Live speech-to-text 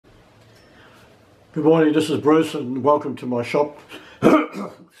Good morning, this is Bruce and welcome to my shop.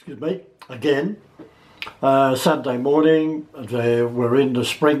 Excuse me, again. Saturday morning, we're in the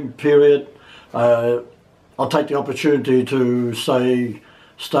spring period. I'll take the opportunity to say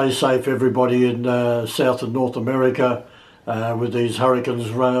stay safe everybody in South and North America with these hurricanes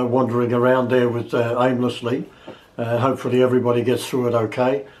wandering around there with aimlessly. Hopefully everybody gets through it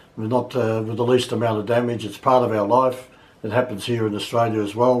okay, not with the least amount of damage. It's part of our life. It happens here in Australia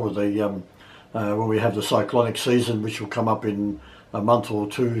as well with the when we have the cyclonic season, which will come up in a month or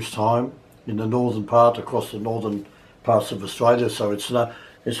two's time in the northern part, across the northern parts of Australia. So it's not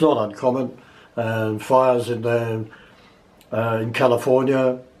uncommon. Fires in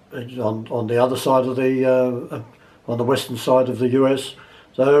California, on the other side of the on the western side of the US.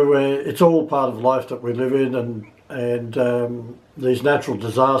 So it's all part of life that we live in, and these natural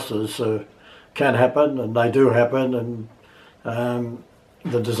disasters can happen, and they do happen, and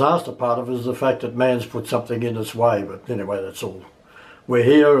the disaster part of it is the fact that man's put something in its way. But anyway, that's all. We're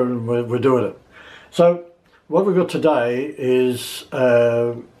here and we're doing it. So what we've got today is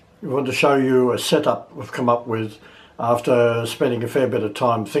we want to show you a setup we've come up with after spending a fair bit of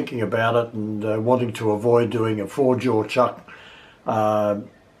time thinking about it and wanting to avoid doing a four-jaw chuck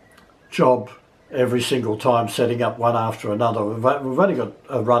job every single time, setting up one after another. We've only got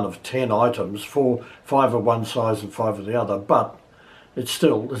a run of 10 items, 5 of one size and 5 of the other, but it's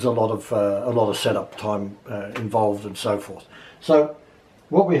still, there's a lot of setup time involved and so forth. So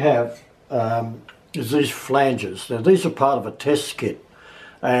what we have is these flanges. Now these are part of a test kit,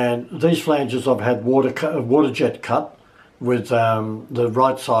 and these flanges I've had water jet cut with the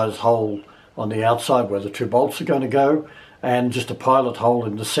right size hole on the outside where the 2 bolts are going to go, and just a pilot hole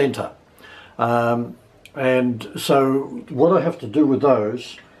in the centre. And so what I have to do with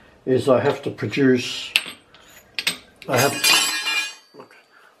those is I have to produce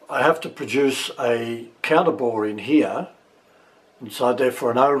a counterbore in here, inside there, for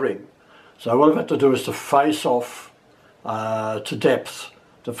an O-ring. So what I've had to do is to face off to depth,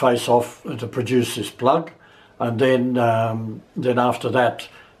 to face off and to produce this plug, and then after that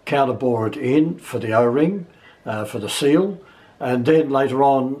counterbore it in for the O-ring, for the seal, and then later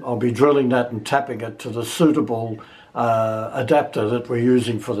on I'll be drilling that and tapping it to the suitable adapter that we're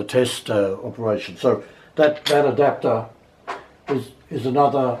using for the test operation. So that adapter is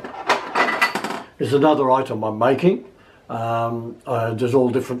another item I'm making. There's all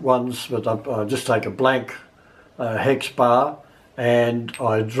different ones, but I just take a blank hex bar and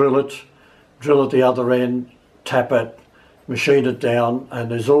I drill at the other end, tap it, machine it down, and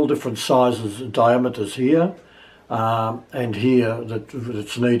there's all different sizes and diameters here and here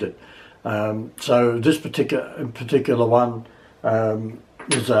that's needed. So this particular one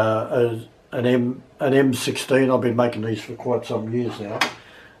is an M16. I've been making these for quite some years now.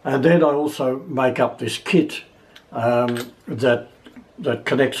 And then I also make up this kit that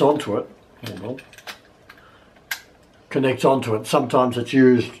connects onto it. Hold on. Connects onto it. Sometimes it's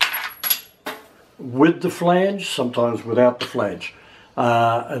used with the flange, sometimes without the flange.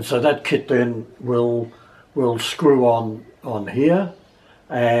 And so that kit then will screw on here,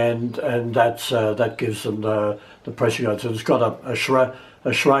 and that gives them the pressure guide. So it's got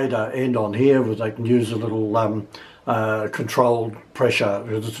a Schrader end on here where they can use a little controlled pressure,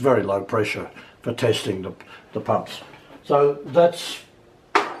 because it's very low pressure for testing the pumps. So that's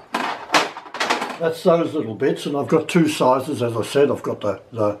those little bits, and I've got 2 sizes, as I said. I've got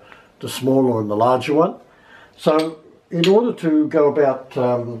the smaller and the larger one. So in order to go about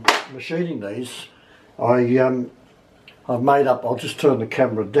machining these, I've made up, I'll just turn the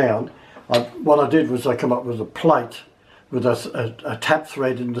camera down. What I did was I come up with a plate with a tap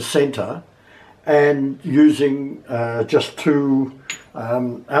thread in the centre, and using just 2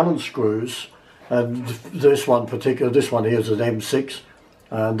 Allen screws, and this one here is an M6,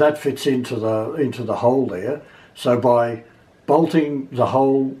 and that fits into the hole there. So by bolting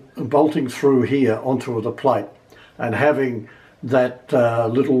through here onto the plate and having that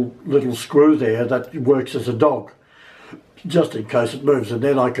little screw there, that works as a dog, just in case it moves, and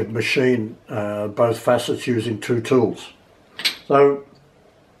then I could machine both facets using 2 tools. So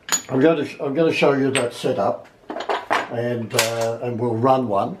I'm going to show you that setup, and we'll run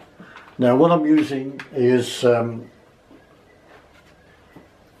one. Now what I'm using is I'm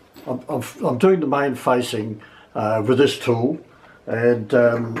doing the main facing with this tool, and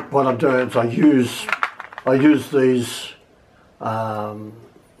what I'm doing is I use these.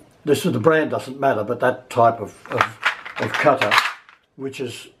 This is, the brand doesn't matter, but that type of cutter, which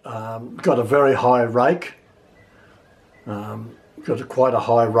has got a very high rake. Got quite a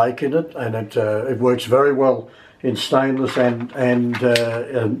high rake in it, and it works very well in stainless and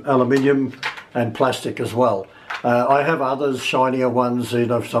aluminium and plastic as well. I have others, shinier ones, you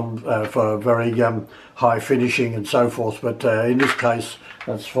know, some for very high finishing and so forth, but in this case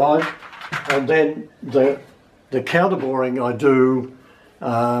that's fine. And then the counterboring I do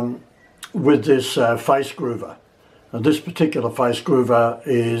with this face groover. And this particular face groover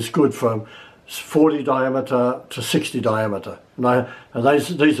is good from 40 diameter to 60 diameter. And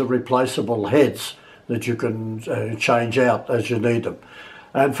these are replaceable heads that you can change out as you need them.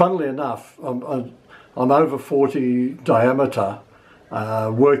 And funnily enough, I'm over 40 diameter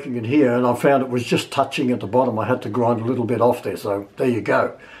working in here, and I found it was just touching at the bottom. I had to grind a little bit off there, so there you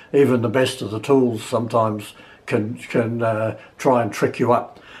go. Even the best of the tools sometimes can try and trick you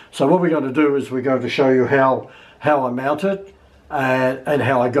up. So what we're going to do is we're going to show you how I mount it and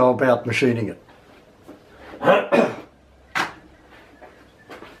how I go about machining it.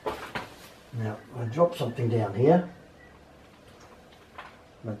 Now I dropped something down here.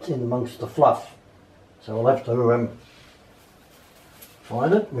 It's in amongst the fluff, so I'll have to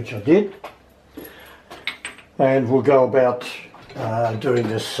find it, which I did, and we'll go about doing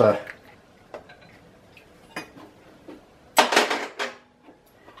this work.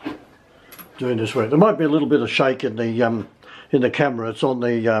 There might be a little bit of shake in the camera. It's on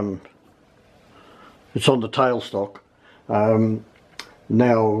the tailstock.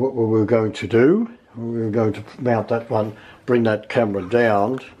 Now what we're going to do, we're going to mount that one, bring that camera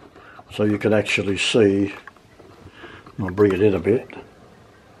down so you can actually see. I'll bring it in a bit,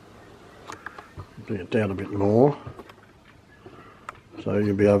 bring it down a bit more, so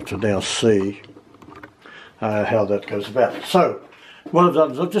you'll be able to now see how that goes about. So what I've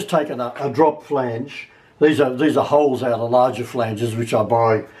done is I've just taken a drop flange. These are holes out of larger flanges which I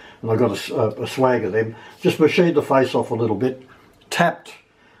buy, and I've got a swag of them. Just machined the face off a little bit, tapped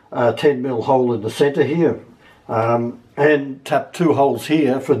a 10mm hole in the centre here, and tapped 2 holes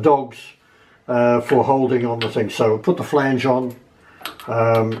here for dogs for holding on the thing. So we'll put the flange on,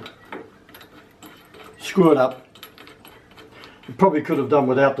 screw it up. Probably could have done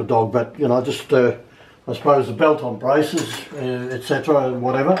without the dog, but you know, just I suppose the belt on braces, etc. and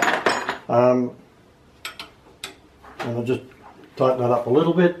whatever. And I'll just tighten it up a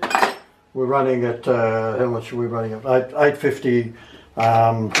little bit. We're running at how much are we running at? 850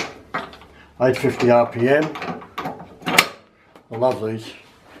 RPM. I love these.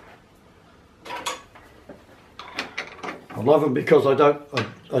 I love them because I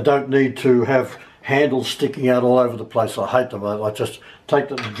don't need to have handles sticking out all over the place. I hate them. I just take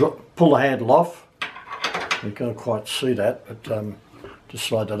pull the handle off. You can't quite see that, but just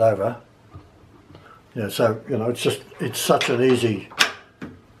slide that over. Yeah, so you know, it's such an easy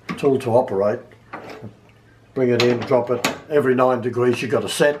tool to operate. Bring it in, drop it. Every 9 degrees you've got to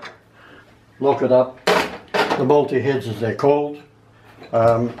set. Lock it up. The multi-heads, as they're called.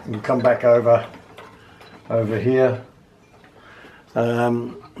 And come back over here.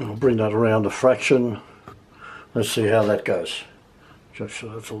 I'll bring that around a fraction. Let's see how that goes. Just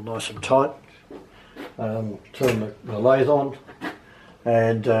so it's all nice and tight. Turn the lathe on,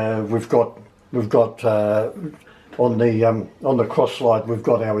 and we've got on the cross slide we've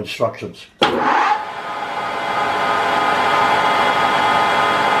got our instructions.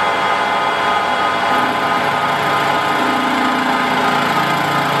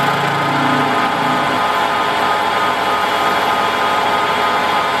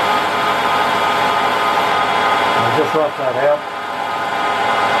 I'll just rough that out.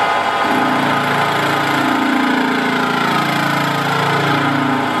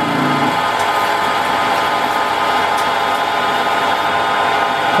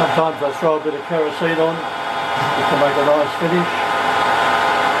 Sometimes I throw a bit of kerosene on just to make a nice finish.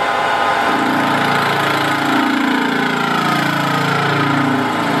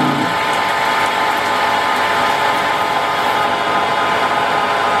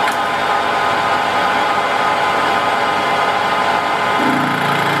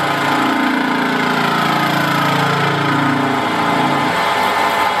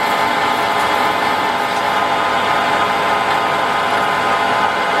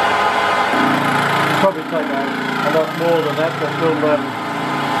 Probably take a lot more than that, but we'll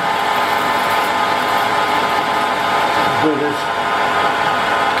do this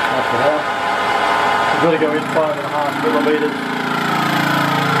after that. We've got to go in 5.5mm.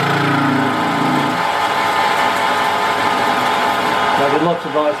 Making lots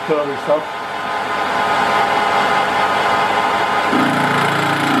of nice curly stuff.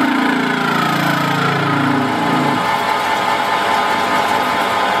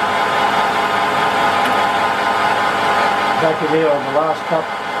 Back in here on the last cup.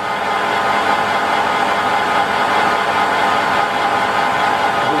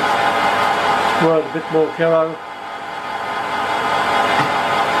 swirl a bit more, Caro.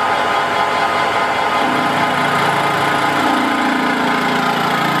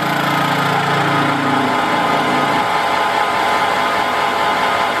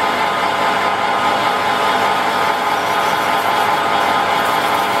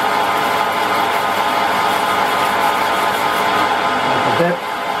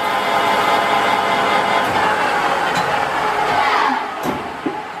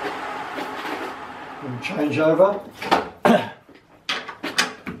 Change over.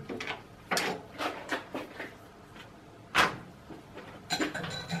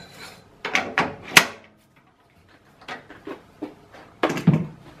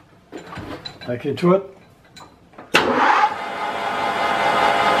 Back into it.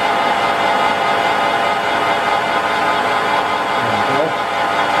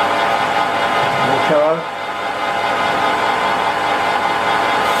 More Caro.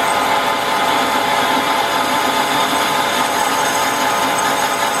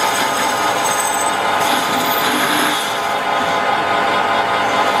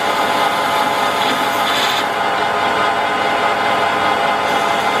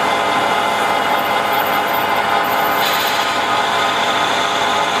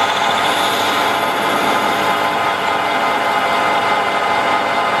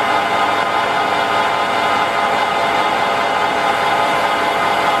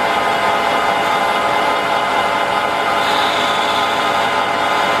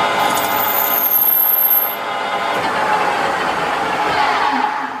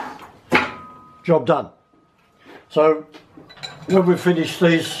 Job done. So when we finish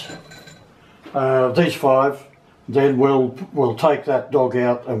these 5, then we'll take that dog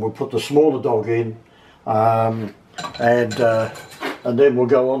out and we'll put the smaller dog in, and then we'll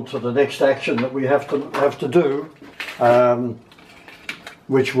go on to the next action that we have to do,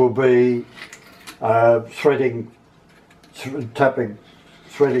 which will be threading the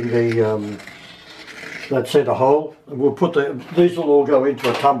that centre hole. And we'll put these will all go into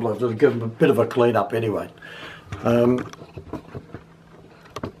a tumbler to give them a bit of a clean up anyway.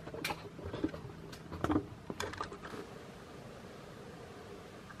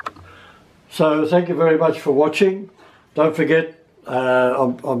 So thank you very much for watching. Don't forget,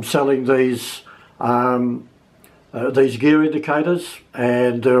 I'm selling these gear indicators,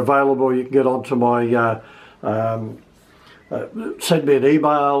 and they're available. You can get onto my send me an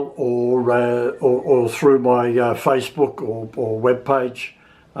email or through my Facebook or web page,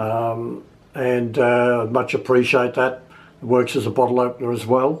 and I'd much appreciate that. It works as a bottle opener as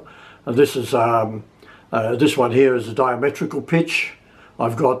well. And this is this one here is a diametrical pitch.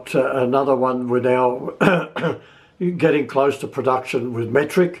 I've got another one. We're now getting close to production with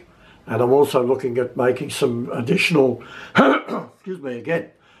metric, and I'm also looking at making some additional excuse me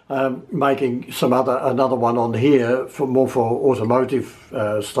again, making another one on here for more for automotive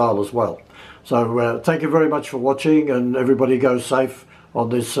style as well. So thank you very much for watching, and everybody go safe on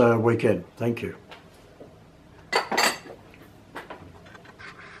this weekend. Thank you.